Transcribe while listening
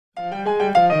Hello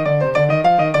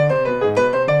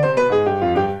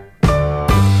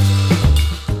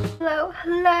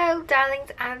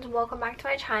darlings, and welcome back to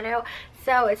my channel.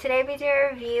 So today we do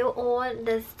a review on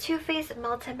this Too Faced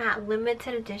Melted Matte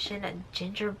limited edition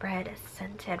gingerbread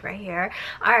scented right here.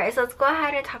 Alright, so let's go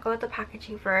ahead and talk about the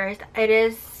packaging first. It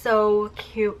is so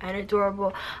cute and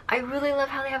adorable. I really love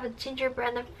how they have a gingerbread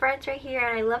in the front right here,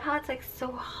 and I love how it's like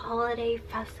so holiday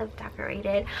festive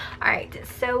decorated. Alright,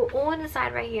 so on the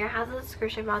side right here has a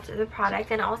description about the product,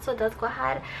 and also does go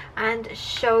ahead and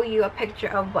show you a picture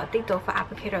of what the dough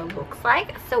applicator looks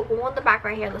like. So on the back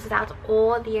right here lists out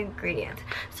all the ingredients.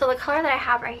 So the color that I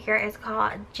have right here is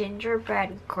called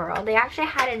Gingerbread Girl. They actually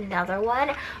had another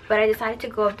one, but I decided to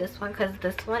go with this one because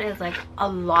this one is like a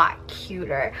lot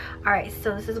cuter. Alright,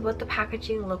 so this is what the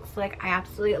packaging looks like. I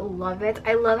absolutely love it.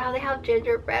 I love how they have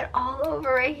gingerbread all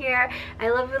over right here. I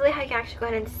love really how you can actually go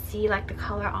ahead and see like the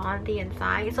color on the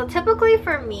inside. So typically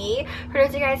for me, for those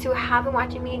of you guys who have been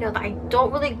watching me, know that I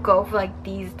don't really go for like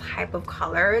these type of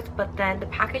colors, but then the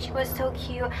packaging was so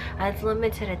cute. It's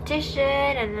limited edition,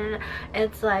 and then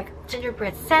it's like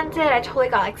gingerbread scented. I totally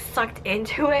got like sucked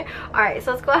into it. Alright,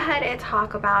 so let's go ahead and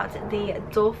talk about the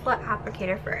doe foot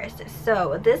applicator first.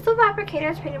 So this doe foot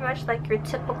applicator is pretty much like your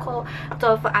typical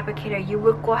doe foot applicator you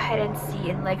would go ahead and see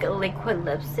in like a liquid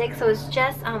lipstick. So it's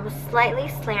just slightly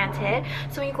slanted.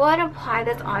 So when you go ahead and apply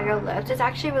this on your lips, it's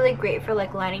actually really great for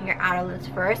like lining your outer lips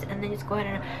first, and then just go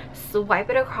ahead and swipe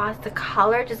it across. The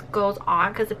color just goes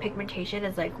on because the pigmentation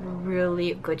is like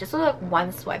really good. Just with like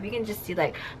one swipe you can just see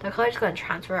like the color is going to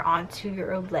transfer onto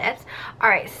your lips.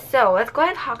 Alright, so let's go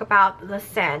ahead and talk about the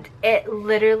scent. It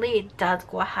literally does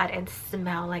go ahead and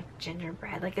smell like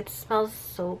gingerbread. Like it smells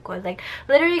so good. Like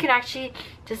literally you can actually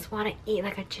just want to eat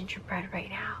like a gingerbread right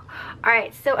now.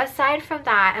 Alright, so aside from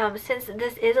that, since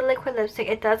this is a liquid lipstick,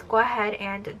 it does go ahead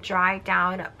and dry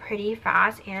down pretty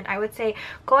fast, and I would say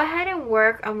go ahead and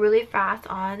work really fast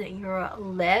on your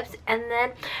lips. And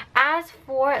then as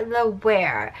for the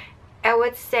wear, I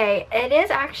would say it is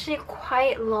actually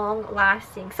quite long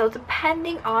lasting, so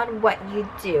depending on what you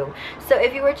do. So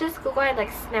if you were just go ahead and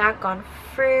like snack on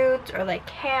fruit or like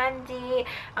candy,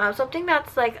 something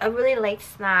that's like a really light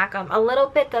snack, a little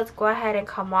bit does go ahead and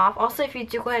come off. Also, if you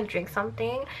do go ahead and drink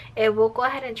something, it will go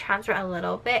ahead and transfer a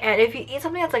little bit. And if you eat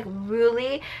something that's like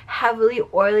really heavily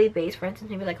oily based, for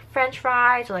instance maybe like french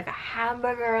fries or like a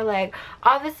hamburger, like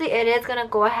obviously it is gonna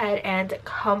go ahead and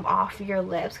come off your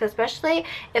lips, especially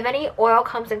if any oil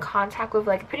comes in contact with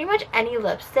like pretty much any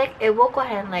lipstick, it will go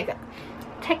ahead and like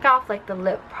take off like the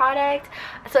lip product.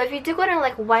 So if you do go ahead and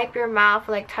like wipe your mouth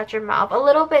or like touch your mouth, a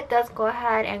little bit does go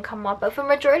ahead and come off, but for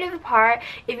majority of the part,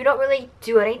 if you don't really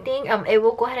do anything, it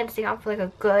will go ahead and stay on for like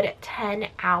a good 10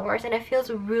 hours, and it feels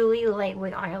really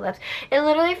lightweight on your lips. It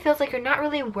literally feels like you're not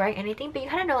really wearing anything, but you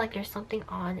kind of know like there's something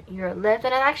on your lips,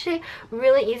 and it's actually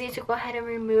really easy to go ahead and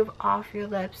remove off your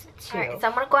lips too. Alright, so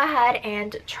I'm gonna go ahead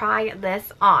and try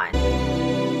this on.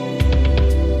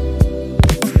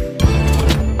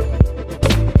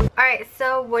 Alright,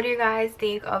 so what do you guys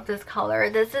think of this color?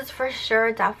 This is for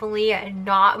sure definitely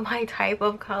not my type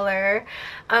of color.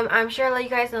 I'm sure like you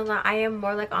guys know that I am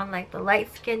more like on like the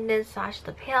light skinned /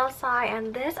 the pale side,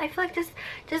 and this I feel like just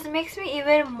makes me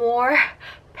even more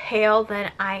pale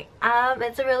than I am.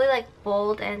 It's a really like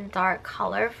bold and dark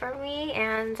color for me,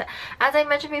 and as I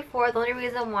mentioned before, the only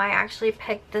reason why I actually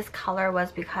picked this color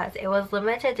was because it was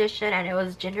limited edition and it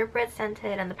was gingerbread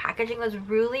scented, and the packaging was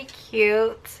really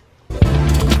cute.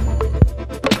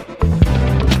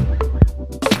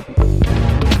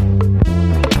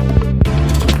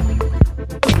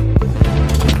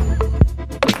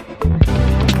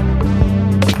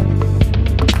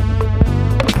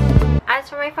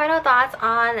 Final thoughts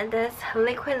on this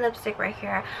liquid lipstick right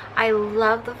here. I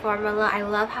love the formula. I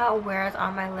love how it wears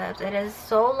on my lips. It is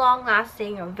so long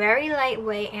lasting, very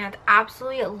lightweight, and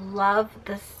absolutely love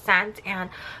the scent. And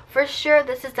for sure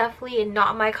this is definitely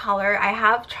not my color. I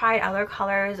have tried other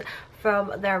colors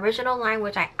from the original line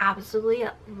which I absolutely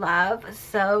love.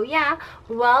 So yeah,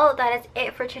 well, that is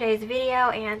it for today's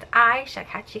video, and I shall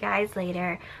catch you guys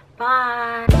later.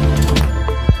 Bye.